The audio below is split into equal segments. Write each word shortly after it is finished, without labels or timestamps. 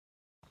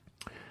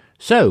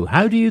So,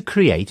 how do you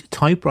create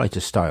typewriter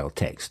style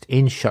text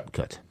in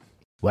Shotcut?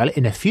 Well,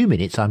 in a few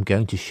minutes I'm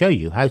going to show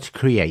you how to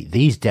create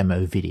these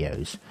demo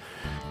videos.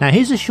 Now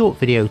here's a short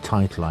video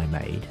title I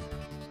made,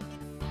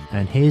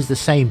 and here's the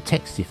same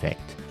text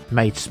effect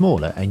made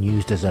smaller and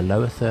used as a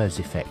lower thirds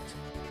effect.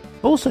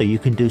 Also, you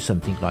can do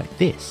something like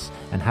this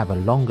and have a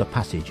longer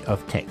passage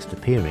of text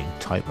appearing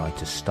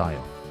typewriter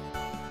style.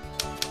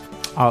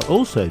 I'll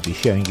also be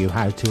showing you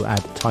how to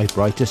add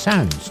typewriter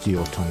sounds to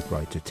your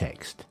typewriter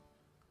text.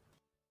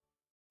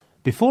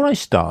 Before I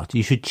start,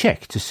 you should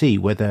check to see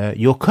whether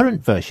your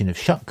current version of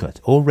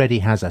Shotcut already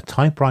has a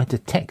typewriter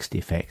text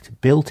effect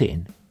built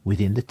in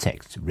within the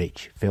text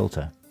rich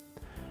filter.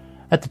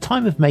 At the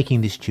time of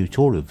making this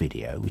tutorial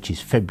video, which is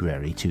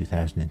February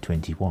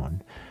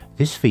 2021,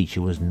 this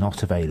feature was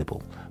not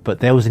available, but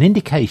there was an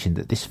indication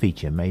that this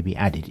feature may be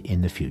added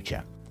in the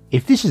future.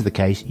 If this is the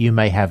case, you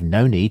may have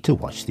no need to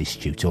watch this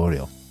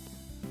tutorial.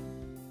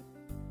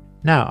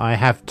 Now I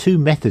have two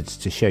methods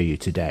to show you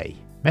today.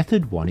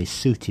 Method 1 is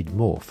suited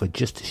more for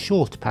just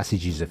short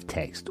passages of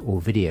text or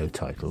video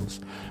titles,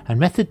 and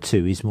Method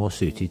 2 is more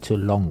suited to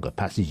longer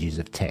passages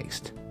of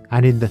text.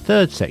 And in the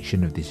third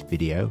section of this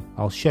video,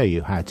 I'll show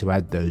you how to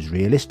add those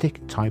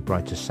realistic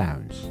typewriter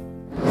sounds.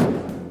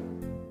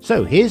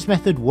 So here's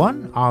Method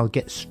 1, I'll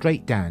get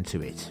straight down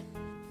to it.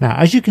 Now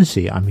as you can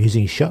see, I'm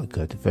using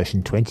Shotcut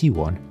version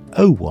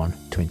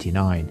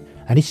 21.01.29,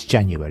 and it's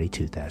January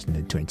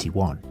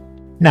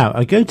 2021. Now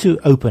I go to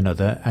Open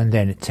Other and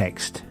then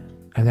Text,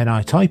 and then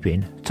I type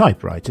in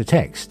typewriter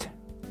text.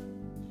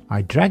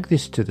 I drag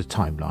this to the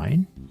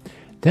timeline,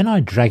 then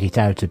I drag it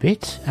out a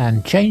bit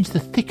and change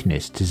the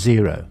thickness to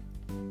 0.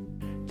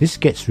 This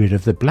gets rid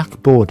of the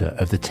black border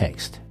of the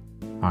text.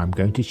 I'm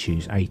going to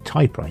choose a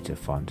typewriter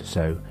font,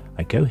 so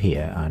I go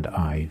here and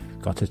I've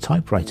got a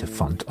typewriter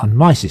font on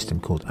my system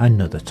called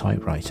Another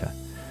Typewriter.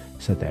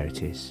 So there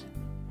it is.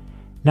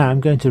 Now I'm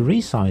going to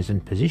resize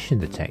and position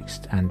the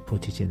text and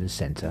put it in the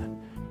center.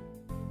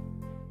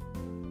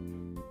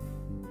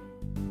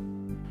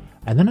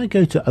 And then I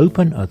go to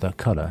Open Other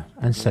Color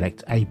and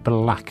select a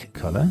black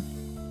color.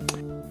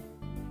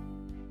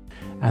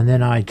 And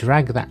then I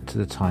drag that to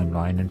the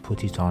timeline and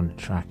put it on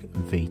track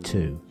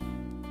V2.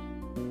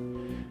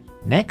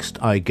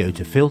 Next I go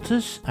to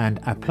Filters and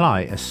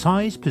apply a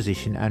Size,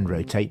 Position and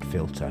Rotate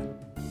filter.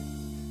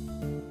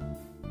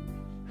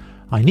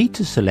 I need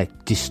to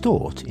select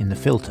Distort in the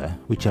filter,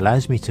 which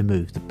allows me to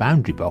move the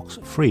boundary box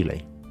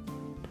freely.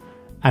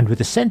 And with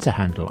the center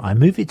handle I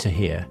move it to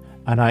here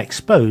and I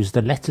expose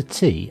the letter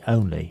T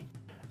only.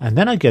 And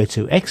then I go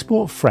to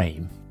Export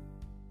Frame.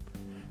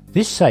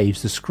 This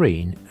saves the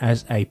screen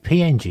as a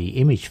PNG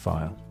image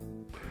file.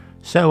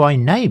 So I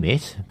name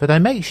it, but I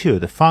make sure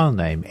the file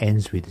name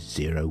ends with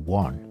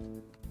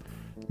 01.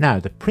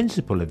 Now the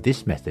principle of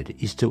this method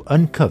is to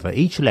uncover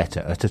each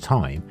letter at a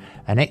time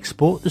and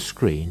export the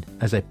screen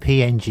as a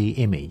PNG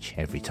image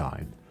every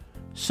time.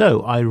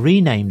 So I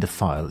rename the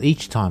file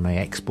each time I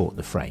export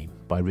the frame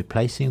by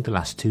replacing the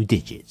last two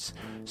digits.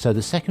 So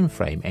the second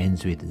frame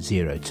ends with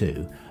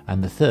 02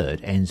 and the third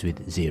ends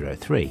with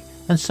 03,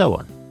 and so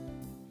on.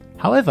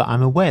 However,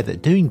 I'm aware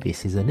that doing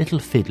this is a little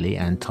fiddly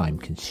and time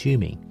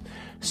consuming.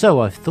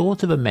 So I've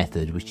thought of a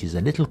method which is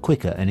a little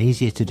quicker and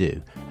easier to do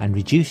and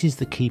reduces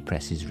the key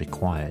presses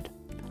required.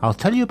 I'll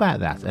tell you about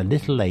that a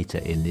little later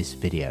in this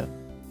video.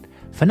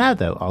 For now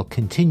though, I'll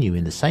continue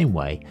in the same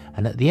way,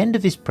 and at the end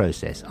of this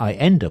process I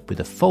end up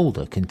with a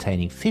folder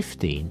containing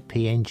 15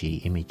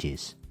 PNG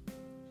images.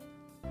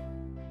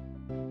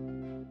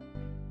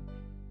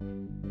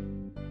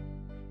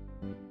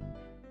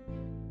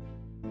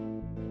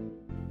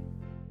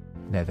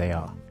 There they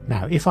are.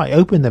 Now if I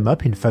open them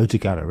up in Photo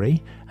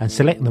Gallery and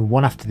select them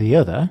one after the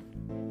other,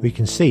 we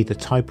can see the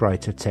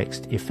typewriter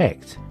text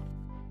effect.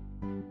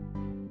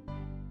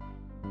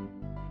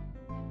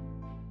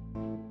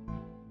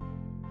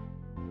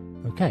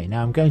 Okay,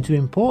 now I'm going to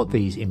import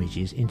these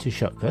images into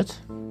Shotcut.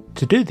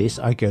 To do this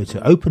I go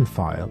to Open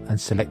File and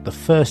select the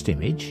first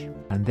image,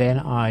 and then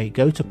I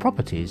go to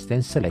Properties,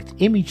 then select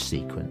Image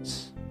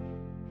Sequence.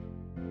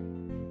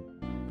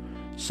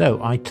 So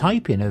I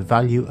type in a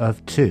value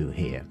of 2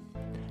 here.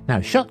 Now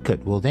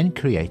Shotcut will then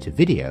create a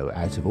video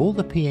out of all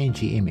the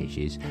PNG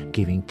images,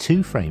 giving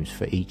 2 frames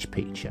for each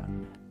picture.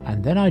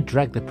 And then I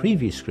drag the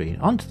previous screen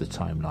onto the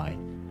timeline,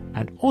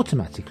 and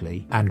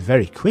automatically and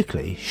very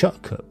quickly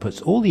Shotcut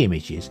puts all the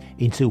images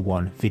into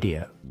one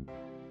video.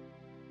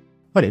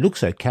 Well, it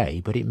looks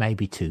okay, but it may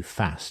be too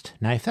fast.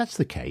 Now if that's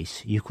the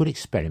case, you could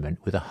experiment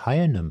with a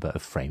higher number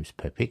of frames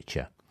per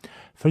picture.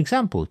 For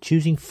example,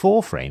 choosing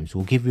 4 frames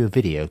will give you a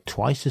video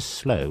twice as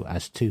slow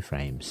as 2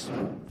 frames.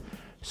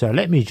 So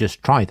let me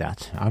just try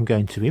that. I'm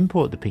going to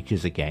import the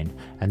pictures again,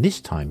 and this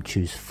time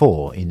choose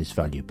 4 in this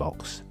value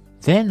box.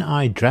 Then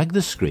I drag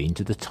the screen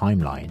to the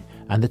timeline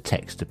and the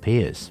text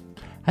appears.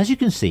 As you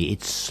can see,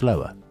 it's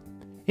slower.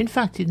 In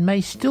fact, it may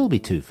still be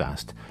too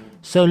fast.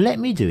 So let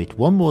me do it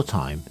one more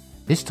time,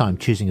 this time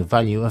choosing a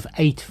value of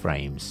 8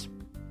 frames.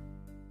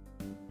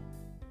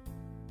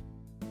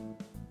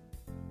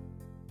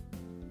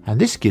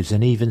 And this gives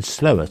an even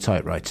slower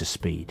typewriter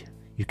speed.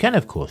 You can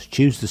of course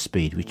choose the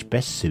speed which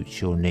best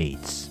suits your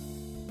needs.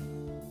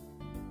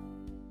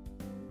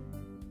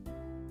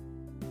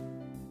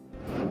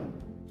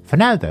 For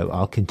now though,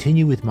 I'll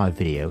continue with my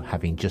video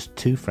having just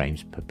 2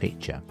 frames per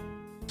picture.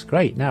 That's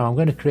great. Now I'm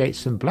going to create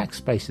some black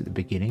space at the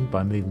beginning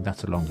by moving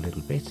that along a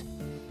little bit.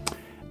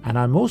 And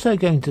I'm also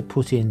going to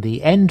put in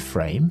the end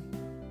frame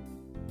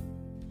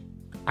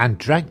and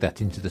drag that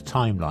into the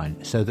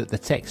timeline so that the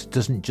text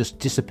doesn't just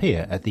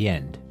disappear at the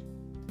end.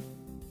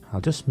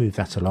 I'll just move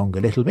that along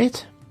a little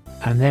bit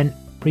and then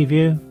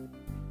preview,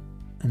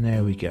 and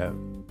there we go.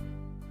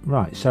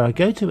 Right, so I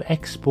go to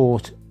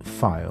export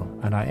file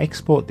and I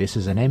export this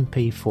as an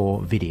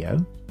MP4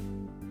 video.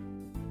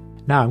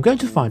 Now I'm going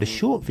to find a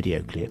short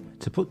video clip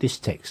to put this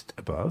text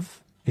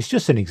above. It's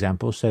just an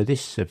example, so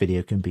this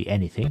video can be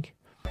anything.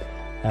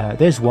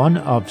 There's one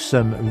of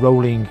some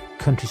rolling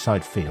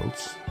countryside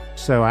fields.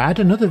 So I add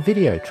another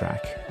video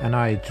track and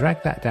I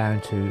drag that down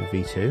to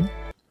V2.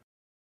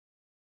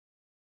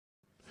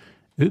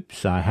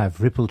 Oops, I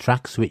have ripple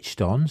track switched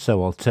on,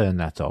 so I'll turn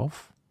that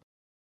off.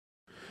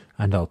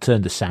 And I'll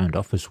turn the sound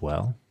off as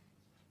well.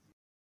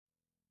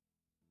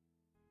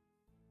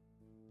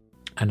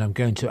 And I'm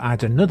going to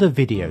add another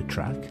video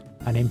track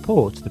and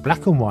import the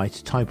black and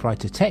white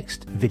typewriter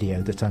text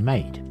video that I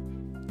made.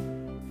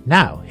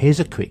 Now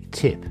here's a quick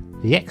tip.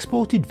 The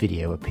exported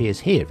video appears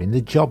here in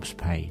the Jobs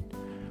pane.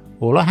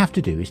 All I have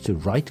to do is to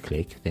right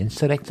click, then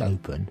select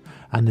Open,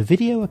 and the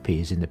video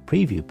appears in the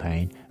preview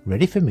pane,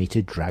 ready for me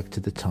to drag to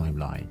the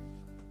timeline.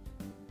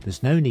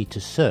 There's no need to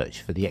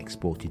search for the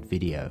exported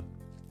video.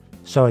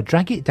 So I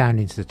drag it down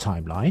into the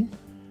timeline.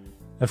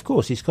 Of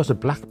course it's got a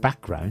black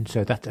background,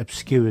 so that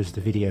obscures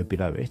the video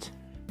below it.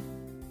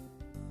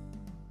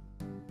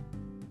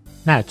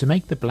 Now to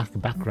make the black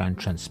background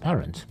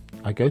transparent,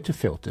 I go to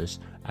Filters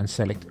and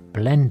select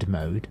Blend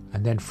Mode,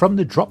 and then from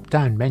the drop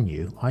down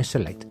menu I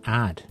select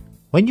Add.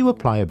 When you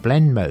apply a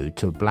blend mode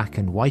to a black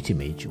and white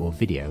image or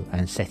video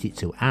and set it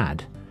to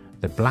add,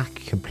 the black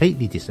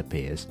completely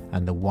disappears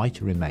and the white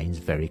remains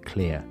very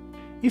clear.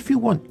 If you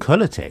want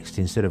colour text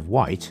instead of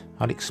white,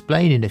 I'll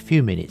explain in a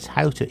few minutes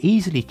how to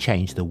easily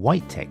change the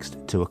white text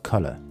to a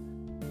colour.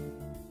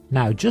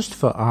 Now just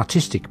for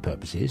artistic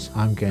purposes,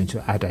 I'm going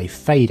to add a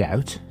fade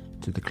out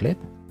to the clip.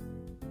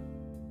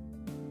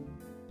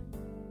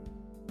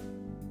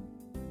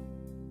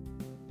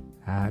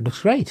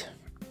 Looks great.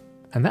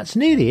 And that's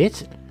nearly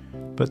it.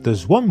 But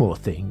there's one more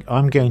thing.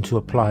 I'm going to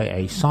apply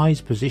a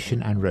size,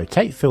 position and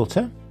rotate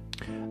filter,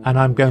 and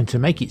I'm going to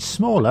make it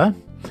smaller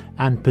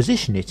and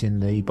position it in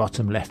the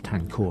bottom left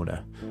hand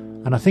corner,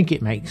 and I think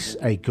it makes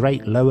a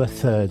great lower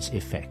thirds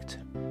effect.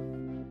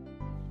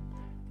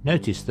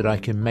 Notice that I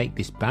can make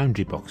this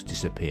boundary box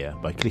disappear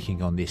by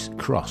clicking on this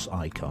cross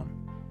icon.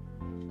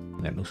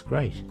 That looks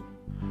great.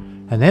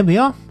 And there we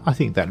are. I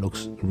think that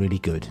looks really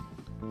good.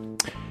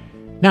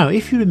 Now,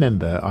 if you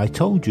remember, I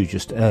told you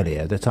just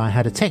earlier that I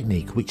had a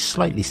technique which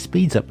slightly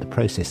speeds up the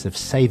process of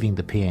saving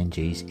the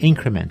PNGs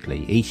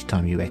incrementally each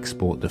time you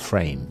export the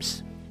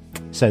frames.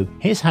 So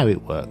here's how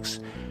it works.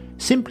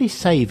 Simply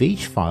save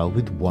each file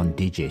with 1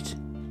 digit.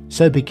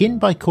 So begin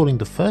by calling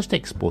the first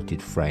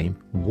exported frame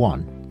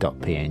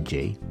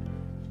 1.png,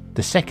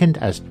 the second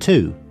as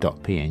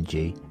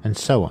 2.png, and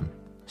so on.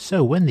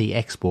 So when the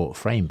export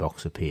frame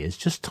box appears,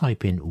 just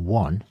type in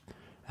 1,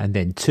 and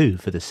then 2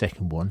 for the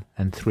second one,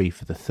 and 3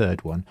 for the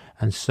third one,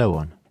 and so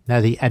on. Now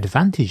the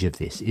advantage of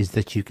this is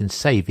that you can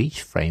save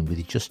each frame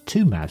with just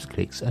 2 mouse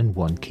clicks and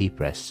 1 key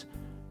press.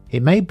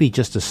 It may be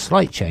just a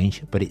slight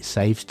change, but it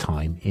saves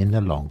time in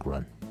the long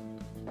run.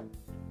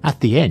 At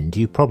the end,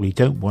 you probably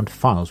don't want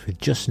files with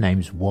just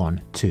names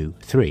 1, 2,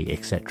 3,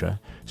 etc.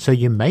 So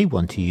you may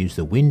want to use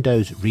the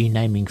Windows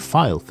renaming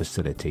file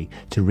facility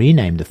to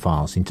rename the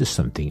files into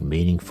something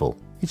meaningful.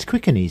 It's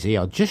quick and easy.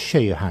 I'll just show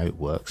you how it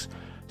works.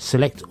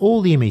 Select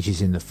all the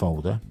images in the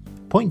folder,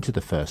 point to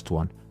the first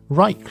one,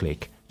 right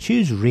click,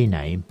 choose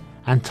rename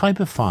and type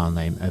a file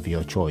name of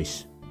your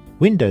choice.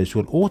 Windows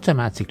will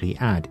automatically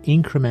add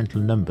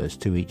incremental numbers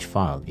to each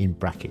file in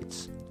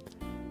brackets.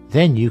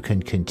 Then you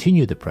can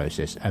continue the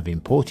process of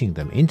importing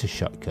them into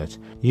Shotcut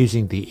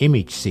using the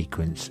image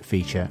sequence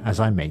feature as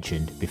I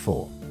mentioned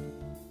before.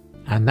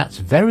 And that's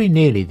very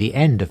nearly the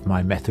end of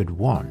my method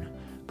 1.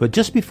 But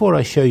just before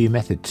I show you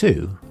method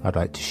 2, I'd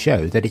like to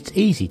show that it's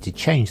easy to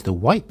change the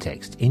white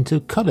text into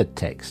coloured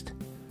text.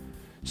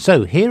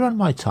 So here on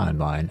my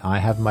timeline I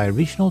have my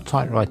original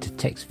typewriter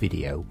text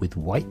video with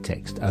white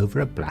text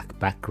over a black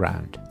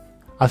background.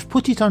 I've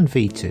put it on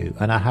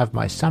V2 and I have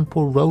my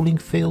sample rolling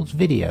fields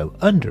video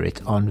under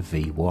it on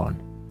V1.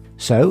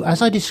 So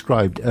as I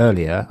described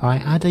earlier, I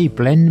add a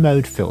blend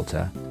mode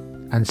filter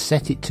and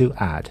set it to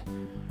add,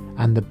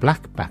 and the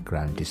black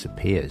background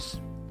disappears.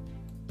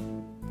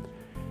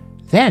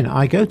 Then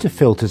I go to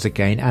filters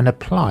again and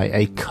apply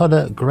a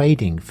colour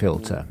grading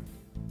filter.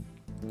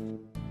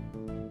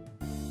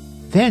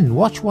 Then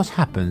watch what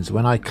happens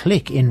when I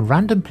click in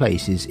random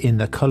places in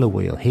the colour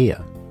wheel here.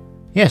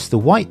 Yes, the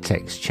white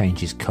text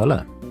changes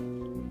colour.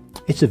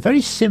 It's a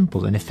very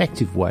simple and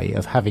effective way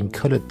of having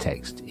coloured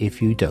text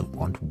if you don't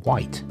want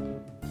white.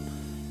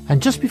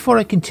 And just before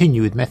I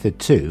continue with method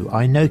 2,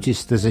 I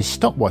noticed there's a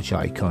stopwatch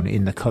icon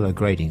in the color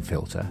grading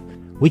filter,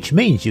 which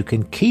means you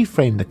can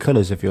keyframe the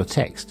colors of your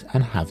text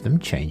and have them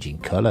change in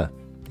color.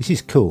 This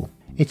is cool.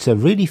 It's a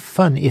really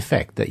fun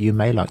effect that you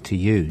may like to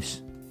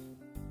use.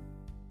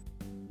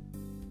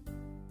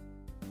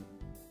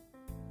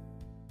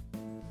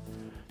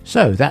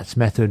 So that's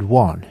method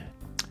 1.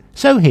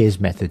 So here's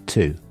method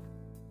 2.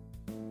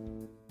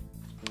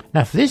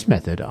 Now for this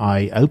method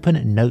I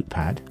open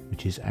Notepad,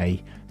 which is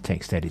a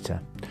text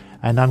editor,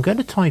 and I'm going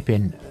to type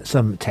in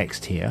some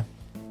text here.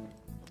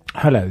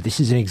 Hello, this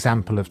is an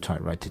example of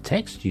typewriter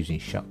text using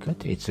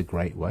Shotcut. It's a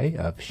great way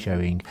of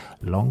showing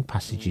long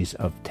passages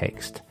of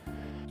text.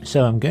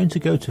 So I'm going to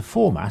go to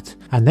Format,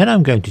 and then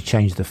I'm going to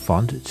change the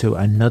font to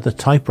another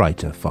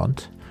typewriter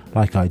font,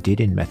 like I did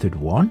in method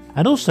 1,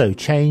 and also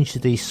change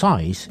the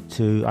size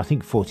to I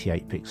think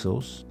 48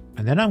 pixels.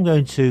 And then I'm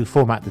going to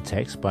format the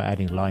text by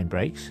adding line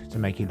breaks to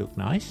make it look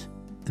nice.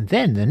 And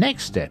then the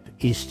next step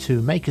is to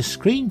make a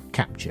screen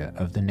capture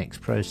of the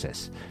next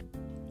process.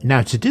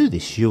 Now to do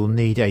this you'll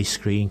need a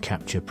screen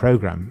capture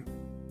program.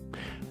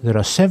 There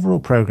are several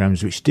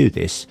programs which do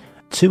this.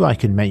 Two I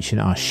can mention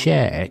are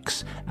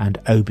ShareX and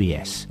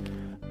OBS.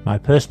 My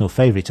personal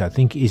favourite I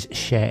think is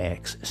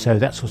ShareX, so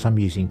that's what I'm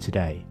using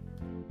today.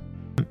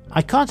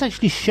 I can't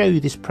actually show you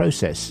this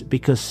process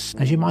because,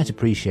 as you might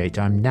appreciate,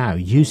 I'm now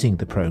using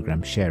the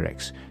program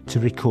ShareX to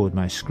record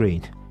my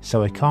screen,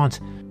 so I can't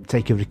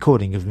take a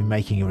recording of me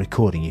making a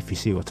recording, if you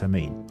see what I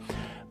mean.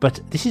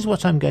 But this is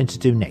what I'm going to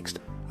do next.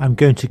 I'm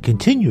going to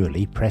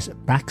continually press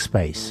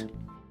backspace.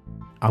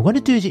 I want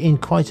to do it in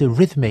quite a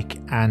rhythmic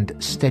and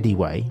steady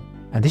way,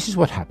 and this is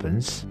what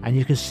happens, and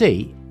you can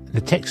see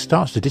the text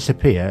starts to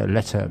disappear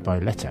letter by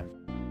letter.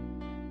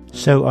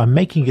 So I'm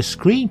making a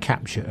screen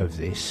capture of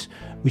this,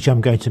 which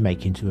I'm going to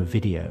make into a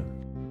video.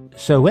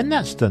 So when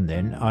that's done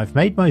then, I've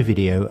made my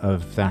video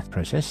of that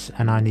process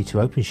and I need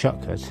to open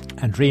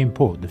Shotcut and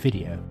re-import the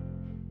video.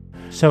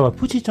 So I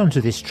put it onto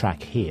this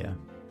track here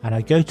and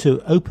I go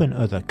to Open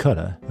Other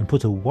Color and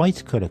put a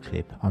white color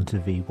clip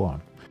onto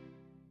V1.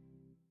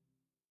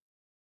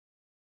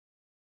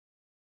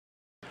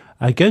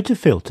 I go to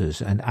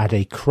Filters and add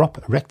a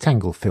Crop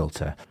Rectangle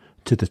filter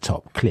to the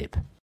top clip.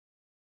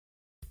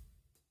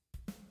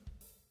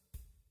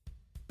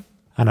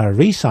 And I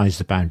resize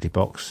the boundary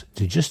box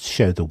to just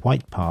show the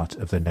white part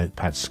of the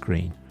notepad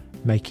screen,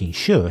 making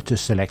sure to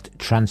select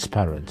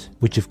Transparent,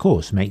 which of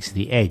course makes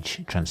the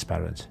edge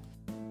transparent.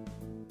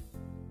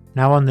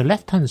 Now on the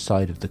left hand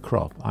side of the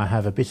crop I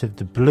have a bit of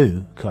the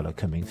blue colour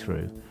coming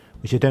through,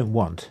 which I don't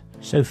want.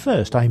 So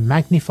first I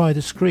magnify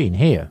the screen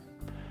here,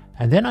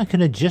 and then I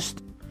can adjust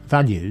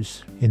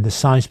values in the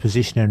Size,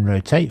 Position and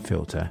Rotate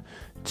filter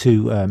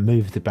to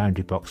move the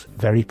boundary box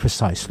very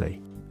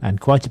precisely. And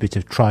quite a bit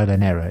of trial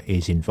and error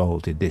is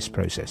involved in this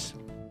process.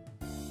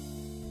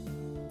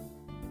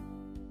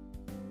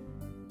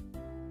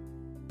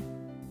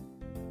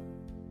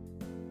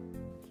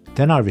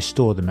 Then I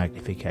restore the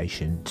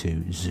magnification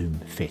to zoom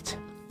fit.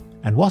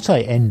 And what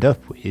I end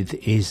up with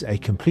is a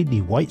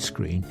completely white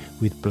screen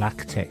with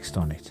black text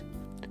on it.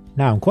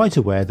 Now I'm quite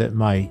aware that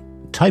my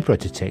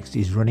typewriter text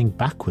is running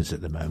backwards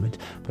at the moment,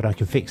 but I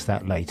can fix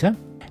that later.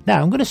 Now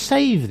I'm going to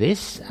save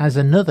this as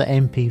another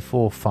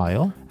MP4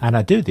 file, and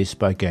I do this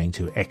by going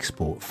to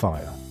Export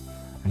File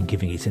and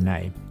giving it a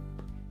name.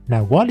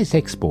 Now while it's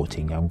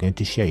exporting I'm going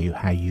to show you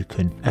how you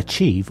can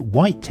achieve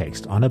white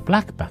text on a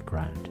black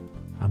background.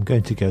 I'm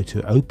going to go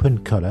to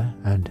Open Color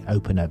and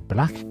open a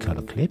black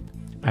color clip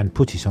and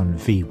put it on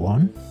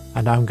V1,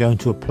 and I'm going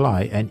to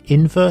apply an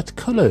Invert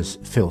Colors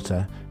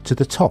filter to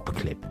the top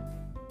clip.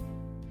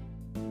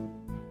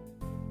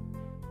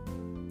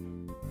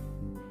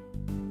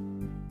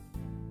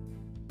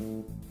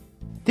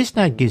 This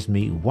now gives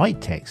me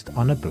white text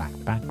on a black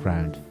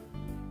background.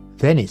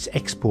 Then it's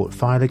Export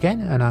File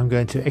again, and I'm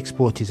going to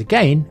export it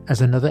again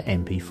as another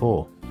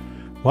MP4.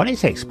 While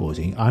it's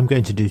exporting, I'm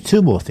going to do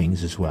two more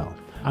things as well.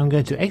 I'm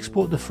going to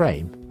export the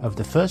frame of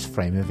the first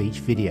frame of each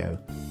video.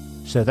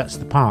 So that's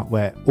the part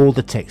where all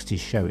the text is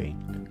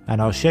showing,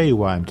 and I'll show you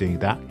why I'm doing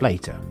that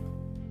later.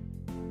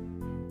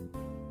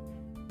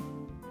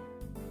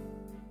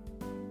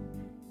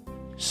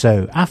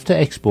 So after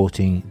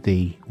exporting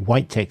the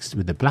white text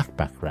with the black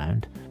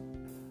background,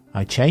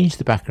 I change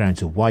the background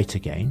to white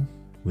again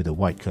with a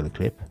white color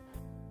clip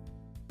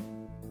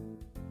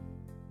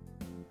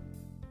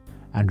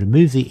and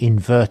remove the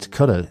Invert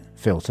Color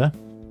filter,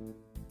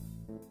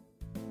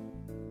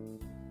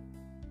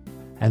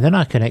 and then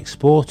I can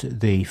export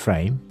the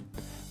frame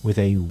with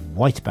a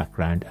white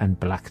background and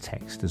black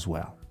text as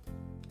well.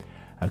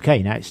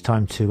 Okay, now it's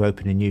time to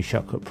open a new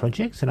Shotcut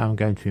project, and I'm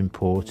going to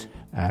import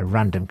a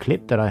random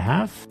clip that I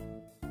have.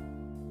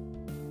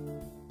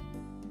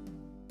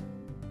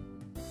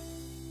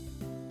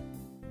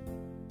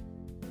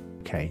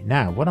 Okay,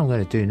 now what I'm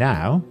going to do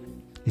now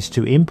is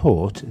to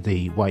import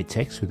the white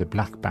text with the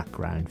black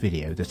background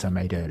video that I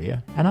made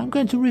earlier, and I'm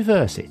going to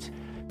reverse it.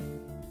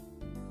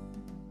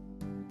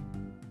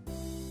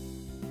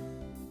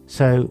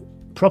 So,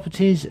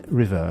 Properties,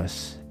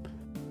 Reverse.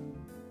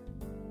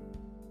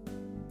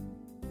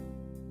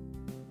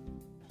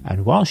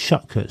 And while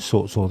Shotcut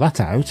sorts all that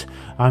out,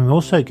 I'm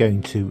also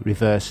going to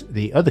reverse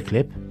the other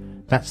clip,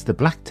 that's the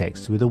black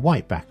text with a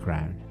white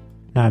background.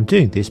 Now I'm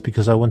doing this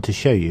because I want to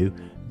show you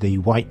the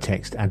white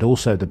text and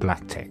also the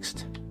black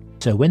text.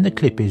 So when the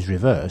clip is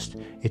reversed,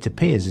 it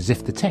appears as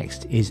if the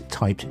text is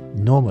typed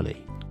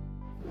normally.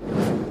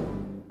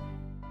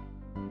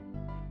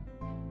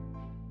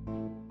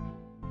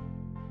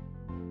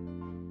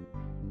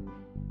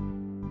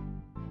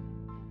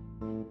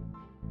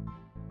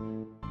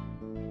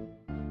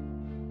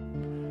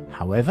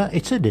 However,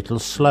 it's a little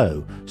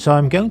slow, so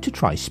I'm going to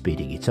try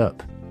speeding it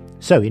up.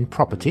 So in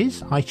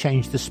Properties, I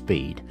change the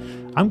speed.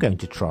 I'm going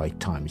to try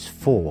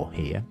 ×4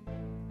 here,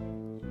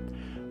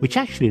 which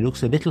actually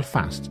looks a little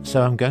fast,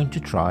 so I'm going to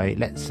try,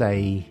 let's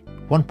say,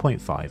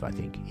 1.5 I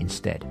think,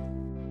 instead.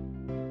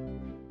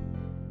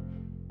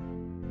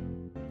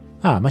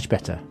 Much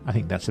better. I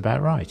think that's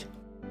about right.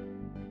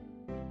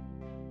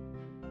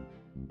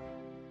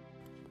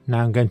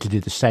 Now I'm going to do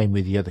the same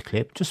with the other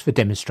clip, just for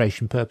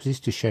demonstration purposes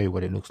to show you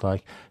what it looks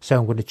like. So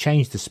I'm going to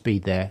change the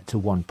speed there to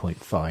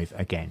 1.5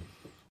 again.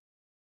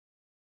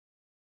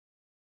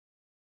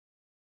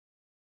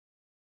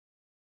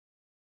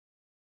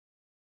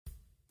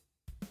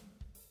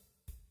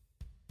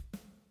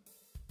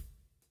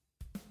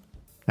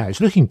 Now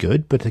it's looking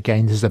good, but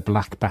again there's a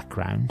black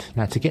background.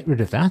 Now to get rid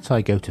of that,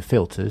 I go to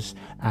Filters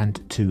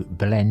and to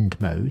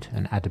Blend Mode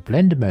and add a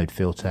Blend Mode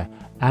filter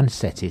and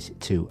set it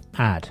to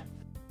Add.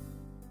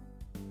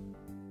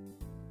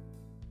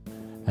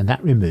 And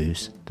that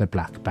removes the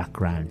black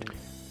background.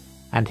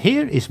 And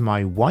here is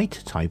my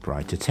white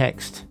typewriter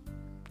text.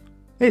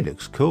 It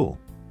looks cool.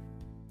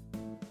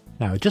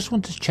 Now I just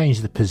want to change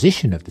the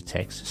position of the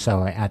text, so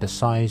I add a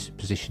Size,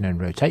 Position and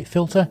Rotate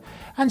filter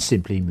and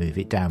simply move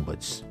it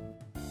downwards.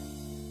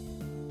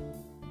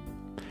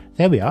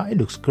 There we are, it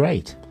looks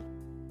great.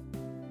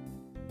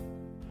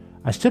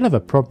 I still have a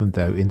problem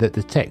though in that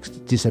the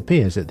text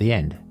disappears at the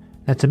end.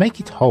 Now to make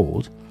it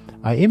hold,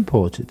 I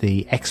import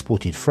the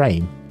exported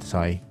frame that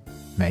I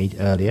made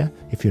earlier,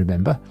 if you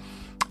remember,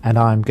 and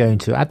I'm going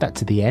to add that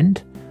to the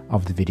end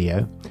of the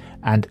video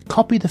and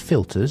copy the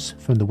filters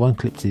from the one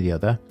clip to the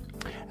other,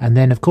 and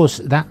then of course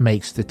that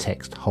makes the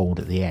text hold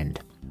at the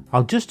end.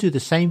 I'll just do the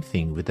same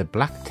thing with the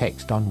black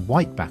text on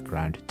white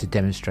background to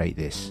demonstrate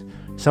this.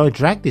 So I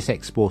drag this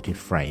exported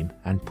frame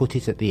and put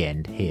it at the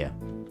end here.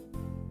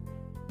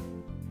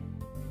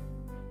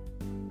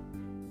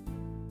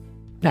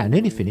 Now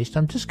nearly finished,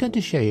 I'm just going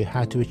to show you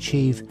how to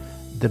achieve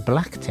the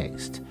black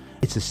text.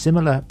 It's a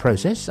similar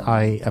process.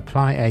 I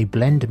apply a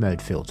blend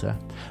mode filter,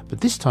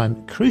 but this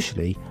time,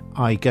 crucially,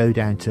 I go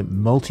down to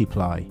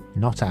multiply,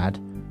 not add,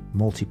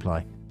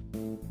 multiply.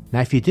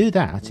 Now if you do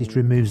that, it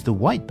removes the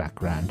white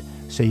background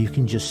so you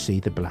can just see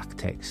the black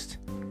text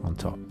on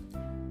top.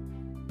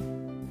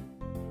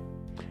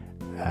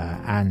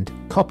 And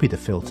copy the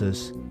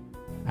filters,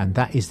 and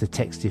that is the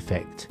text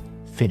effect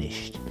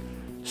finished.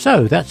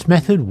 So that's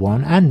method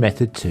 1 and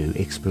method 2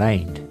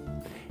 explained.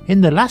 In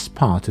the last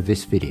part of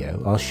this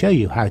video, I'll show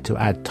you how to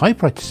add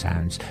typewriter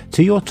sounds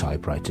to your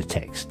typewriter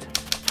text.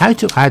 How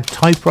to add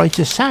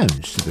typewriter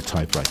sounds to the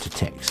typewriter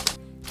text.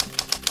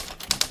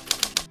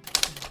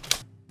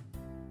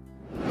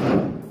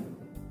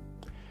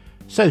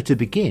 So to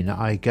begin,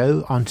 I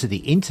go onto the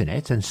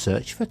internet and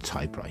search for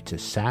typewriter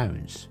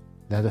sounds.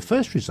 Now the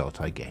first result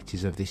I get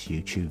is of this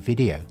YouTube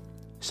video,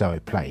 so I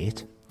play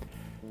it.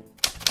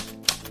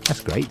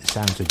 That's great, the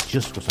sounds are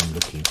just what I'm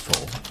looking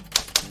for.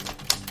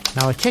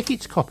 Now I check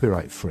it's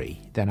copyright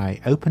free, then I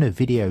open a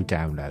video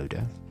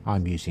downloader,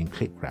 I'm using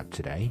ClipGrab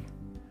today,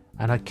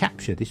 and I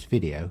capture this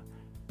video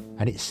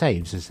and it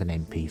saves as an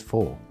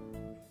MP4.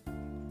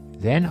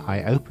 Then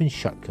I open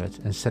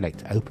Shotcut and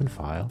select Open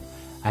File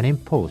and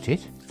import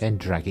it, then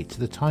drag it to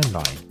the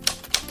timeline.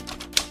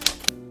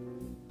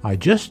 I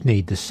just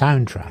need the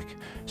soundtrack,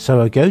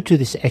 so I go to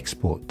this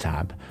Export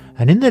tab,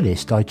 and in the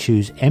list I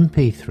choose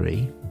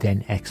MP3,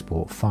 then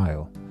Export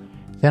File.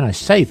 Then I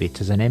save it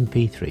as an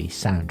MP3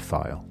 sound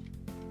file.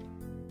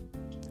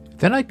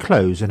 Then I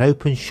close and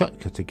open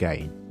Shotcut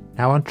again.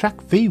 Now on track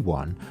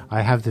V1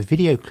 I have the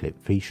video clip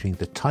featuring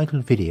the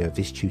title video of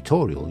this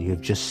tutorial you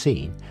have just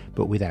seen,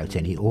 but without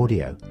any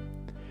audio.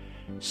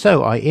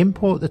 So I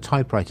import the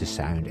typewriter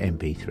sound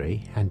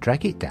MP3 and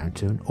drag it down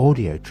to an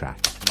audio track.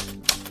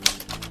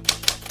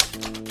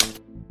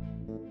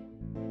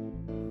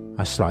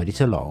 I slide it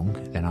along,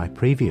 then I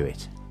preview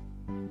it.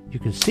 You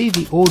can see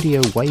the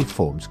audio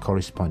waveforms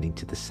corresponding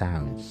to the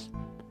sounds.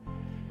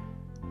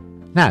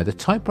 Now the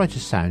typewriter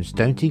sounds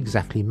don't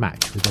exactly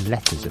match with the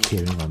letters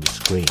appearing on the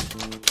screen.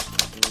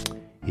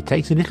 It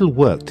takes a little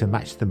work to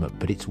match them up,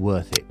 but it's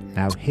worth it.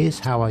 Now here's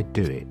how I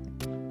do it.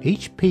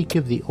 Each peak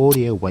of the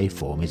audio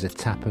waveform is a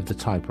tap of the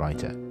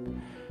typewriter.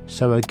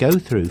 So I go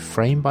through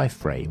frame by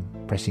frame,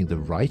 pressing the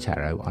right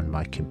arrow on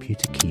my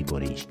computer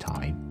keyboard each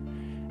time,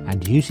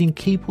 and using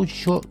keyboard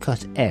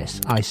shortcut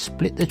S, I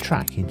split the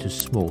track into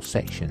small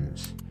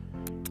sections.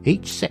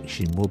 Each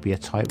section will be a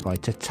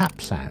typewriter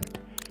tap sound.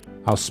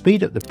 I'll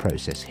speed up the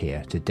process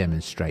here to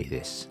demonstrate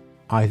this.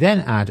 I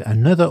then add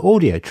another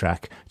audio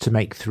track to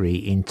make 3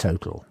 in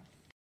total.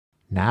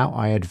 Now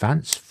I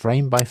advance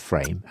frame by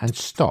frame and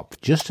stop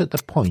just at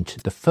the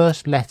point the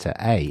first letter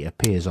A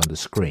appears on the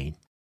screen.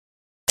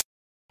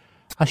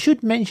 I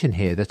should mention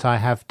here that I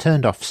have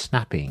turned off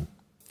snapping.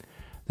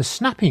 The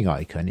snapping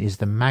icon is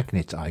the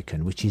magnet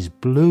icon, which is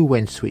blue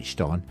when switched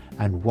on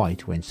and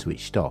white when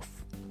switched off.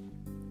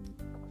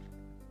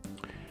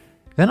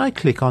 Then I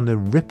click on the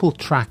ripple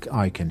track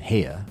icon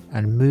here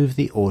and move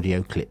the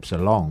audio clips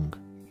along,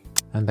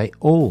 and they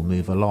all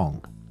move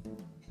along.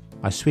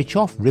 I switch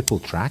off ripple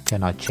track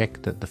and I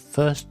check that the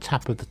first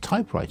tap of the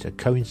typewriter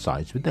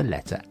coincides with the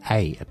letter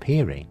A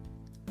appearing.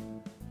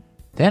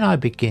 Then I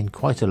begin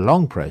quite a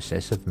long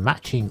process of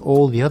matching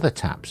all the other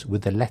taps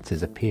with the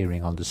letters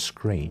appearing on the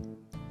screen.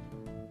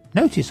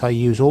 Notice I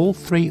use all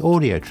 3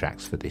 audio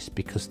tracks for this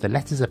because the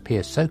letters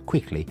appear so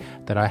quickly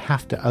that I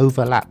have to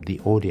overlap the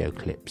audio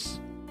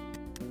clips.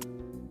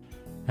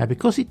 Now,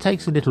 because it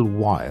takes a little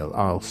while,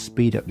 I'll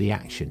speed up the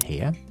action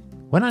here.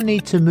 When I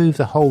need to move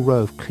the whole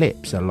row of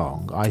clips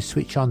along, I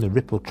switch on the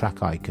ripple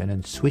track icon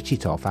and switch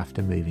it off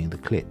after moving the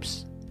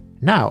clips.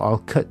 Now I'll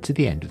cut to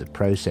the end of the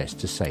process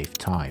to save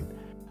time.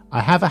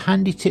 I have a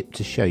handy tip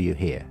to show you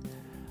here.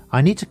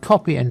 I need to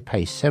copy and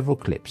paste several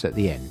clips at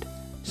the end,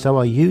 so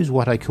I use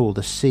what I call the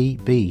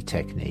CB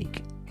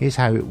technique. Here's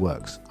how it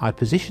works. I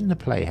position the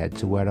playhead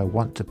to where I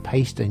want to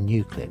paste a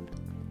new clip.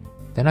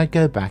 Then I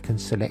go back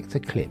and select a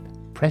clip,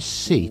 press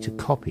C to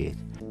copy it,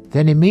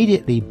 then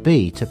immediately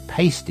B to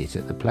paste it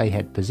at the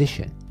playhead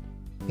position.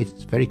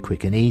 It's very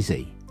quick and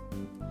easy.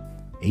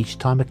 Each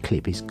time a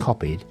clip is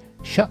copied,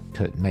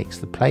 Shotcut makes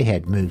the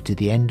playhead move to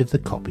the end of the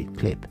copied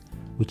clip,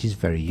 which is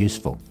very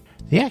useful.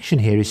 The action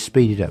here is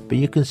speeded up, but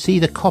you can see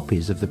the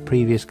copies of the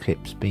previous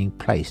clips being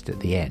placed at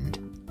the end.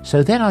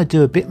 So then I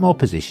do a bit more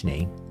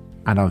positioning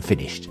and I'm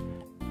finished.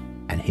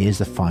 And here's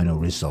the final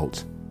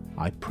result.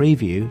 I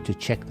preview to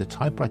check the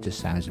typewriter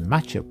sounds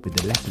match up with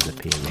the letters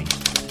appearing.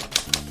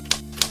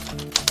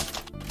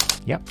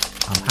 Yep,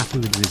 I'm happy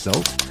with the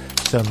result,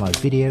 so my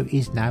video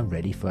is now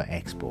ready for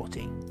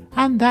exporting.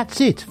 And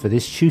that's it for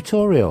this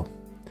tutorial.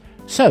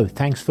 So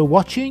thanks for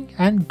watching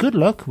and good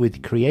luck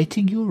with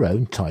creating your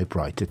own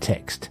typewriter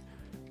text.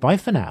 Bye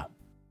for now.